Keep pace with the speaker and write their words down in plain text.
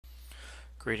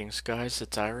Greetings guys,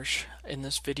 it's Irish. In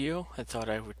this video I thought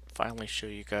I would finally show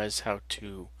you guys how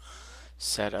to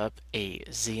set up a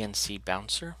Znc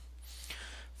Bouncer.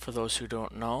 For those who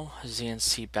don't know,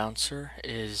 Znc Bouncer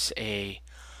is a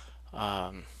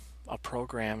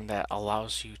program that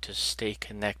allows you to stay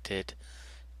connected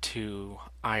to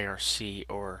IRC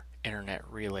or Internet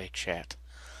Relay Chat.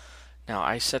 Now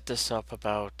I set this up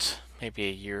about maybe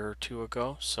a year or two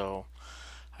ago, so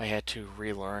I had to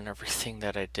relearn everything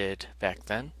that I did back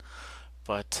then.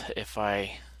 But if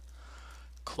I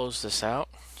close this out,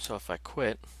 so if I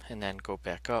quit and then go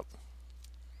back up,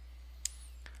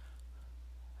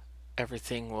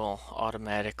 everything will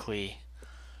automatically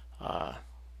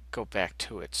go back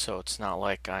to it. So it's not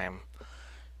like I'm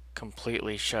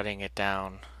completely shutting it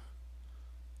down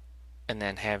and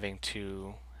then having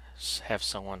to have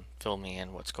someone fill me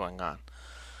in what's going on.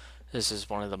 This is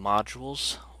one of the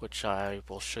modules, which I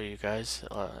will show you guys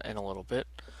in a little bit.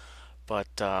 But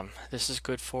this is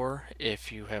good for if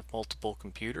you have multiple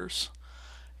computers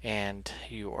and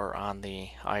you are on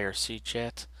the IRC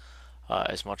chat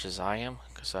as much as I am,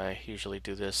 because I usually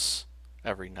do this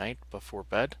every night before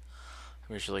bed.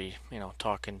 I'm usually,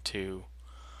 talking to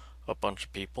a bunch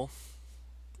of people.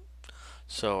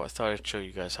 So I thought I'd show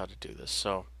you guys how to do this.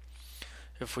 So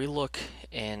if we look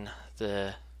in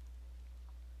the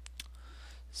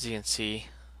Znc,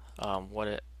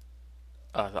 the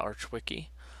Arch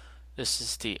Wiki, this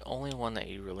is the only one that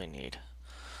you really need.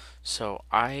 So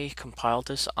I compiled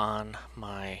this on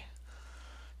my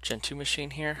Gen 2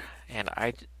 machine here, and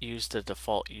I used the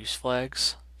default use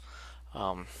flags.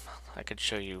 I could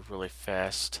show you really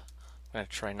fast. I'm going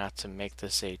to try not to make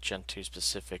this a Gen 2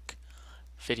 specific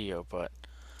video, but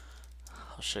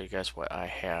I'll show you guys what I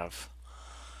have.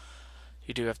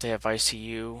 You do have to have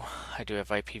ICU. I do have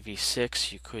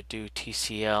IPv6. You could do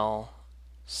TCL,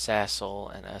 SASL,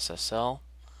 and SSL.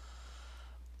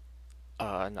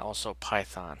 And also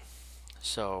Python,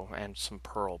 and some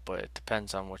Perl, but it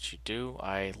depends on what you do.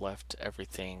 I left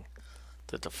everything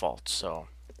the default, so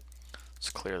let's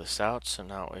clear this out. So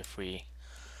now if we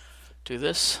do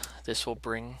this, this will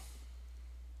bring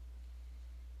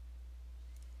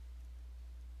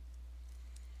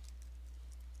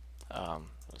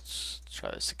let's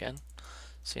try this again.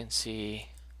 Znc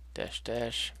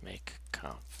 -- make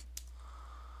conf.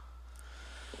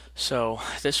 So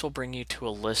this will bring you to a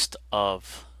list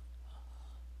of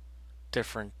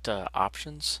different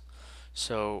options.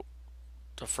 So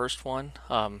the first one,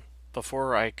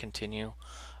 before I continue,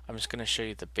 I'm just going to show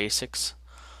you the basics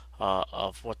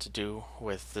of what to do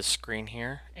with the screen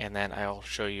here, and then I'll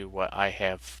show you what I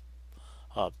have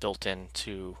built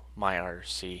into my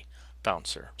IRC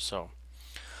bouncer. So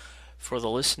for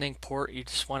the listening port, you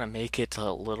just want to make it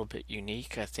a little bit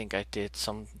unique. I think I did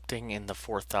something in the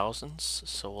 4000s,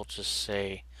 so we'll just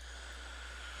say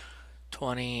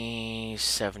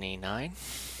 2079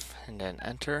 and then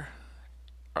enter.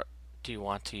 Do you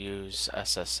want to use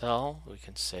SSL? We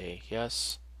can say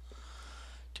yes.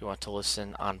 Do you want to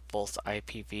listen on both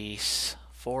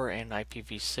IPv4 and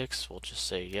IPv6? We'll just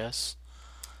say yes.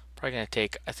 Probably going to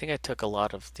take, I think I took a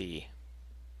lot of the,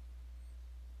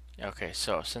 okay,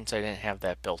 so since I didn't have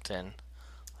that built in,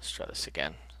 let's try this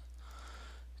again.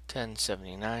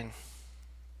 1079,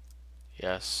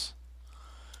 yes,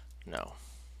 no.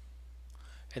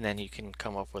 And then you can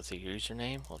come up with a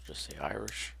username. We'll just say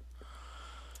Irish.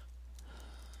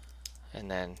 And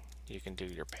then you can do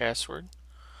your password.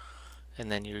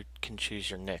 And then you can choose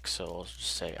your nick. So I'll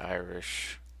just say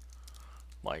Irish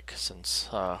Mike, since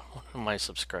one of my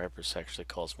subscribers actually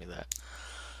calls me that.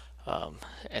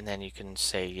 And then you can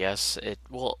say yes. It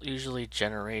will usually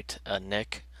generate a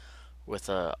nick with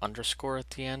a underscore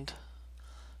at the end.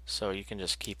 So you can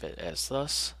just keep it as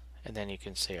thus. And then you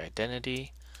can say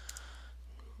identity.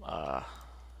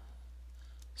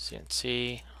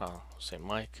 CNC, I'll say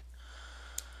Mike.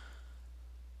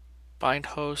 Bind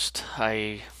host,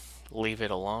 I leave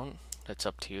it alone. That's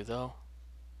up to you though.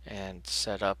 And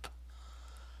set up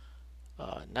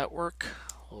network.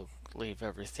 We'll leave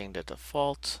everything to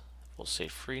default. We'll say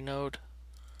free node.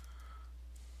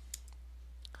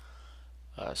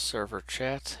 Server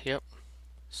chat, yep.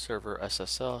 Server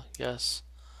SSL, yes.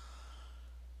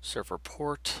 Server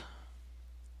port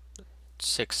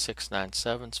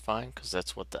 6697 is fine because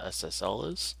that's what the SSL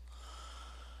is.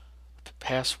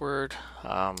 Password,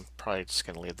 probably just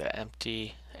going to leave that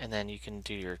empty, and then you can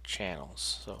do your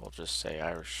channels. So we'll just say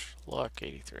Irish Luck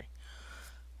 83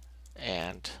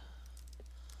 and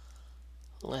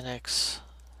Linux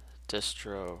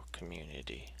Distro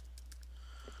Community,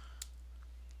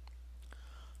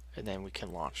 and then we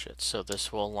can launch it. So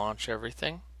this will launch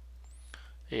everything.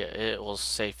 Yeah, it will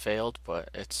say failed, but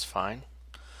it's fine.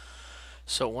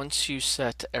 So once you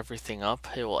set everything up,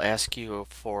 it will ask you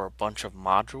for a bunch of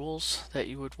modules that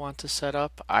you would want to set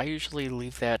up. I usually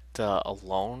leave that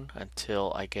alone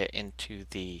until I get into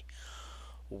the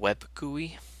web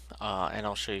GUI, and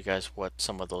I'll show you guys what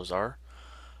some of those are.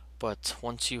 But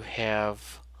once you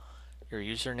have your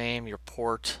username, your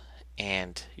port,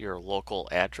 and your local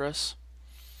address,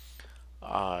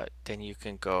 then you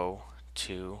can go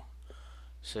to,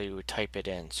 so you would type it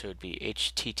in. So it would be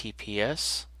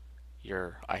HTTPS,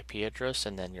 your IP address,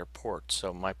 and then your port.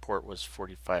 So my port was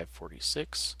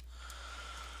 4546.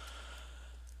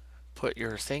 Put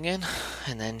your thing in,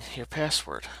 and then your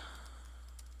password.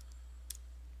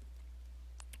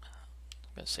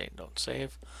 I'm going to say don't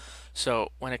save.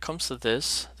 So when it comes to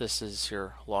this is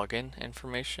your login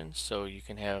information. So you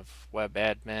can have web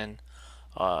admin.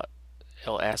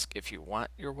 It'll ask if you want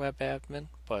your web admin,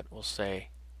 but we'll say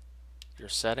your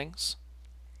settings.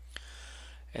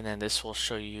 And then this will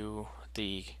show you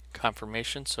the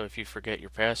confirmation. So if you forget your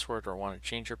password or want to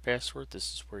change your password, this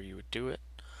is where you would do it.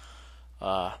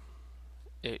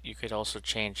 You could also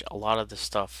change a lot of the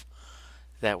stuff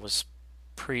that was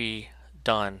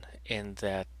pre-done in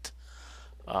that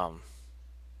the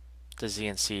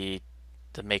Znc,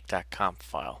 the make.conf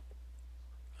file.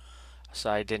 So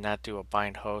I did not do a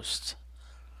bind host,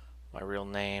 my real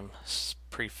name,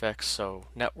 prefix, so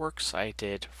networks, I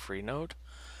did Freenode.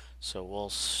 So we'll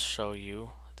show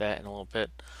you that in a little bit.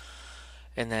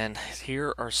 And then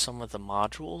here are some of the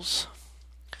modules.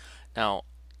 Now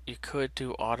you could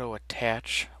do auto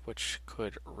attach, which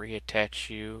could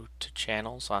reattach you to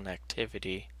channels on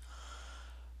activity,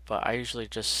 but I usually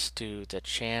just do the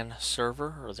chan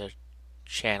server or the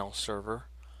channel server,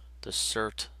 the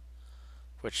cert,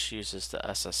 which uses the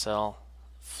SSL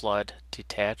flood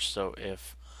detach. So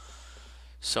if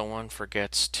someone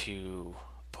forgets to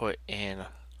put in,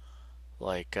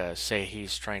 like say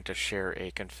he's trying to share a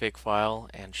config file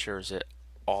and shares it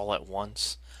all at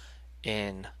once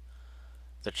in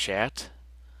the chat,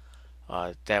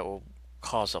 that will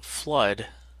cause a flood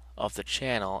of the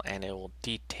channel, and it will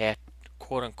detach,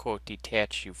 quote unquote,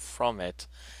 detach you from it,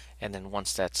 and then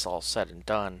once that's all said and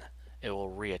done, it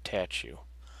will reattach you.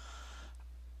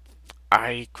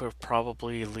 I could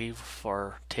probably leave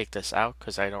or take this out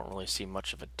because I don't really see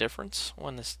much of a difference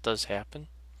when this does happen.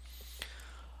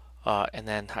 And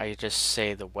then I just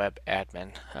say the web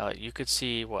admin. You could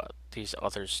see what these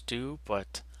others do,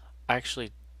 but I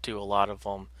actually do a lot of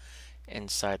them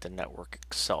inside the network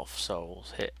itself. So we'll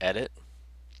hit edit.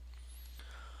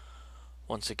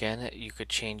 Once again, you could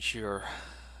change your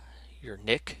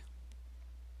nick,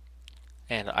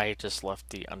 and I just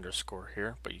left the underscore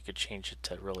here, but you could change it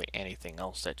to really anything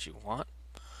else that you want.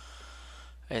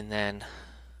 And then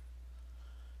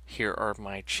here are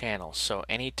my channels. So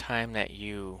anytime that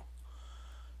you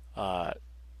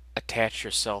attach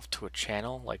yourself to a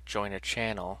channel, like join a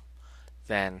channel,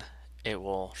 then it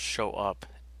will show up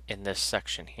in this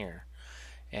section here.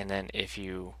 And then if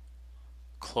you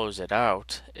close it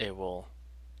out, it will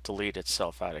delete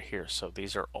itself out of here. So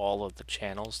these are all of the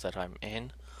channels that I'm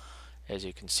in, as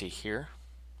you can see here.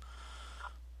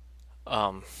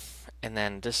 And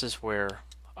then this is where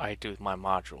I do my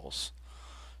modules.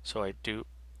 So I do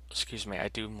my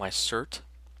cert,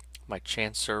 my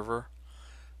chan server.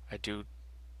 I do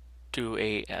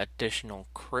a additional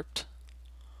crypt.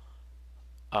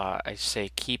 I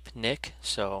say keep nick.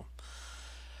 So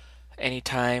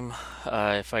anytime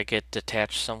if I get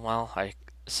detached somehow, it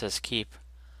says keep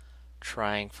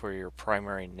trying for your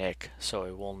primary nick, so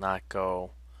it will not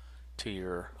go to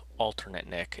your alternate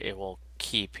nick. It will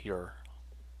keep your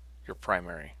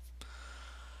primary.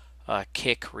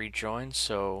 Kick rejoin,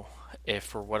 so if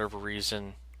for whatever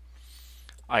reason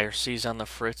IRC's on the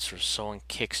fritz or someone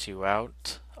kicks you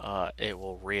out, it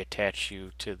will reattach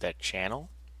you to that channel.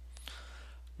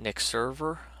 Nick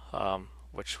server,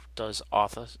 which does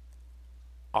authenticate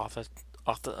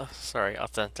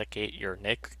your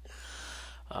nick.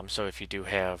 So if you do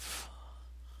have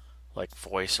like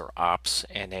voice or ops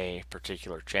in a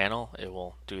particular channel, it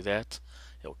will do that.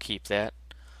 It will keep that.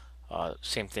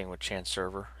 Same thing with chan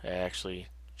server. It actually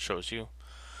shows you.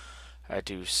 I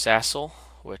do SASL,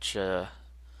 which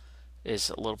is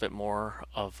a little bit more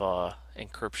of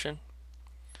encryption.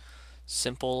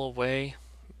 Simple way.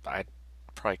 I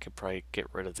could get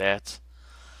rid of that.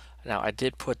 Now I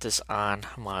did put this on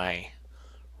my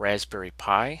Raspberry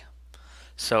Pi.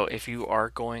 So if you are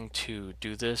going to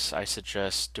do this, I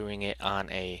suggest doing it on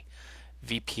a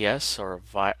VPS or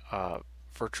a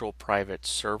virtual private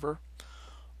server,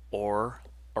 or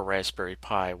a Raspberry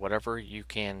Pi, whatever you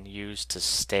can use to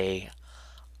stay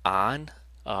on,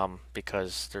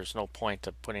 because there's no point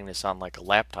of putting this on like a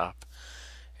laptop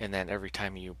and then every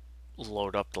time you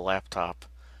load up the laptop,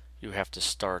 you have to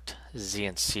start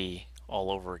Znc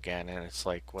all over again, and it's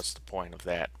like, what's the point of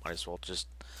that? Might as well just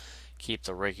keep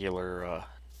the regular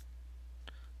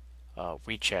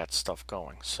WeChat stuff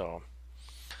going. So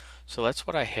that's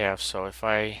what I have. So if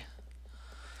I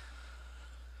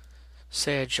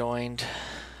say I joined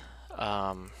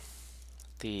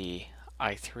the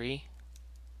i3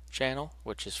 channel,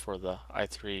 which is for the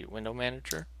i3 window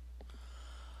manager,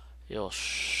 it will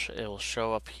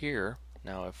show up here.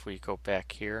 Now if we go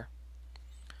back here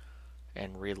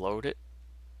and reload it,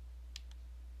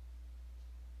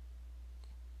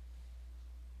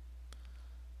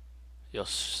 you'll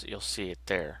see it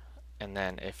there. And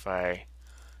then if I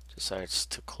decide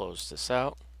to close this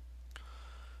out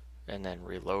and then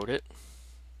reload it,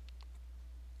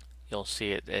 you'll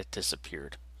see it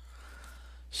disappeared.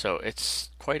 So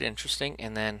it's quite interesting.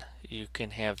 And then you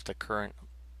can have the current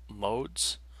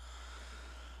modes,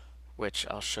 which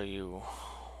I'll show you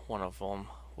one of them,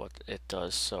 what it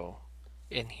does. So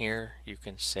in here you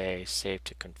can say save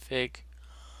to config,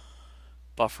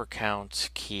 buffer count,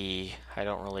 key. I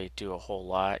don't really do a whole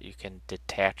lot. You can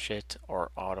detach it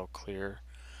or auto clear.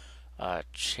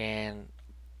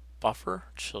 Buffer,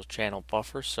 so channel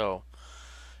buffer. So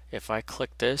if I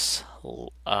click this,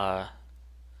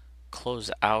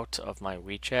 close out of my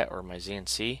WeChat or my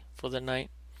Znc for the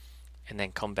night, and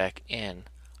then come back in,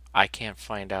 I can't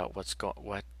find out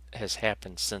what has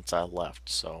happened since I left.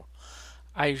 So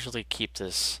I usually keep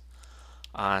this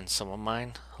on some of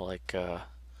mine, like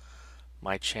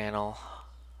my channel,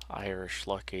 Irish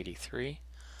Luck 83.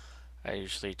 I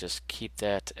usually just keep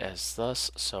that as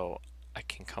thus, so I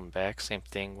can come back. Same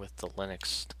thing with the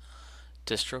Linux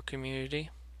Distro Community.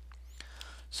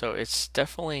 So it's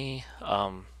definitely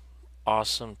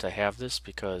awesome to have this,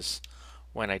 because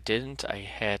when I didn't, I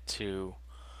had to,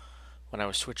 when I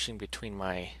was switching between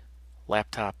my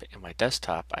laptop and my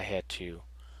desktop, I had to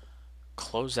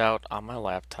close out on my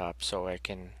laptop so I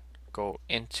can go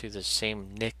into the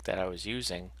same NIC that I was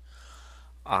using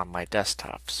on my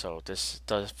desktop. So this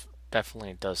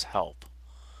definitely does help,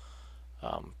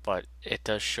 but it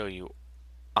does show you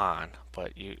on,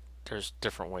 but there's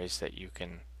different ways that you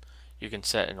can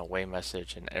set an away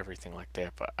message and everything like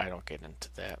that, but I don't get into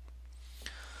that.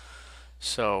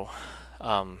 So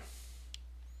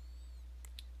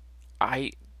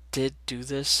I did do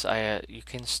this. You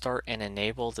can start and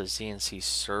enable the Znc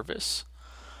service.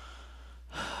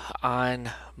 On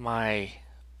my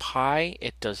Pi,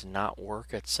 it does not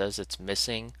work. It says it's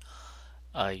missing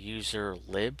a user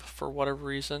lib for whatever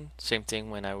reason. Same thing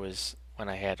when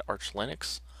I had Arch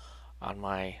Linux on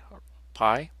my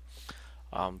Pi,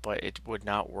 but it would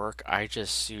not work. I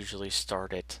just usually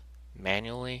start it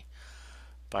manually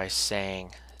by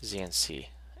saying Znc,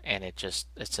 and it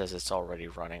says it's already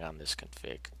running on this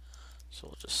config. So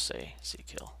we'll just say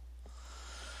zkill.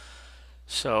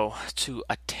 So to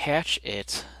attach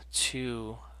it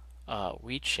to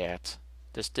WeChat,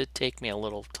 this did take me a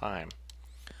little time,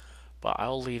 but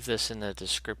I'll leave this in the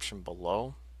description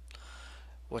below.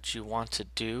 What you want to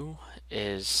do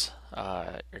is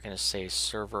you're going to say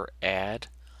server add.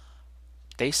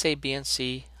 They say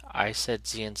BNC, I said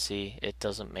ZNC. It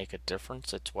doesn't make a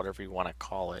difference. It's whatever you want to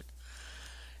call it.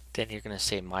 Then you're going to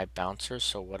say my bouncer.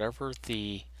 So whatever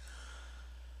the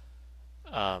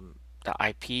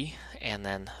IP and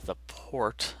then the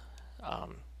port,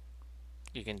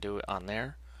 you can do it on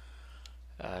there.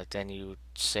 Then you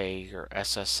say your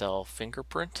SSL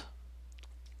fingerprint,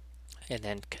 and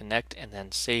then connect, and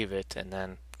then save it, and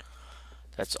then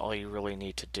that's all you really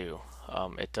need to do.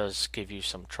 It does give you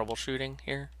some troubleshooting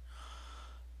here,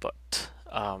 but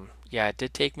yeah, it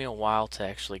did take me a while to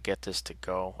actually get this to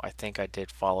go. I think I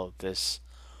did follow this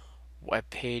web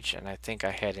page, and I think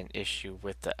I had an issue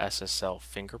with the SSL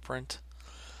fingerprint.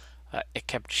 It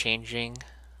kept changing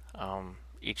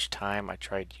each time I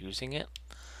tried using it,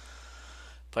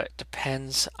 but it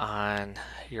depends on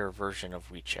your version of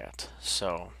WeChat.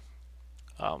 So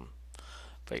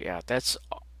but yeah, that's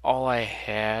all I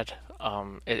had.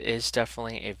 It is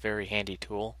definitely a very handy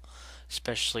tool,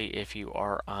 especially if you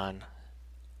are on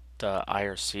the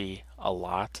IRC a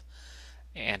lot,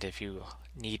 and if you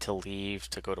need to leave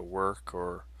to go to work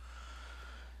or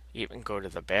even go to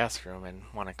the bathroom and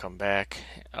want to come back,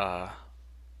 or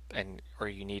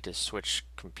you need to switch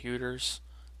computers.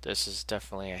 This is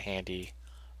definitely a handy,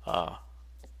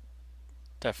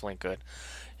 definitely good.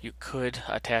 You could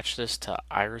attach this to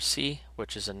IRC,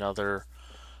 which is another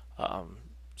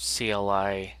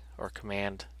CLI or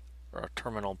command or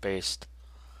terminal based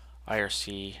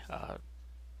IRC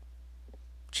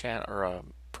chat or a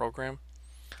program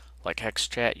like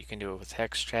HexChat. You can do it with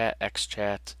HexChat,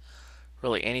 XChat,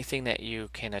 really anything that you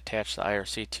can attach the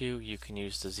IRC to, you can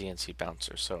use the Znc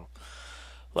Bouncer. So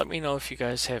let me know if you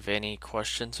guys have any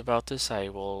questions about this. I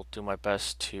will do my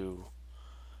best to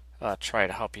try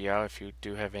to help you out if you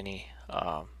do have any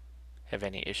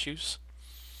issues.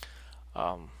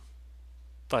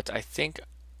 But I think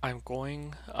I'm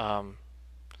going. I'll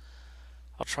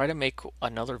try to make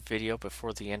another video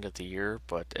before the end of the year,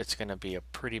 but it's going to be a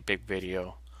pretty big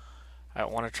video. I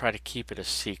want to try to keep it a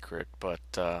secret, but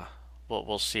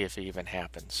we'll see if it even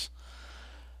happens.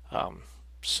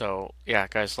 So yeah,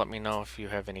 guys, let me know if you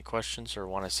have any questions or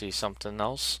want to see something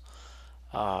else.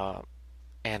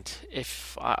 And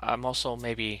if I'm also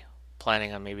maybe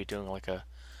planning on maybe doing like a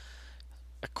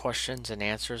questions and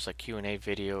answers, a Q&A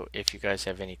video if you guys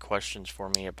have any questions for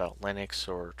me about Linux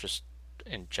or just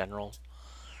in general.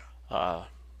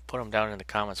 Put them down in the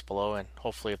comments below, and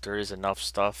hopefully if there is enough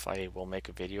stuff I will make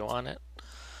a video on it.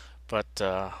 But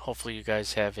hopefully you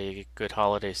guys have a good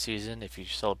holiday season. If you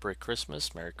celebrate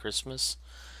Christmas, Merry Christmas,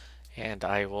 and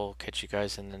I will catch you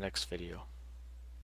guys in the next video.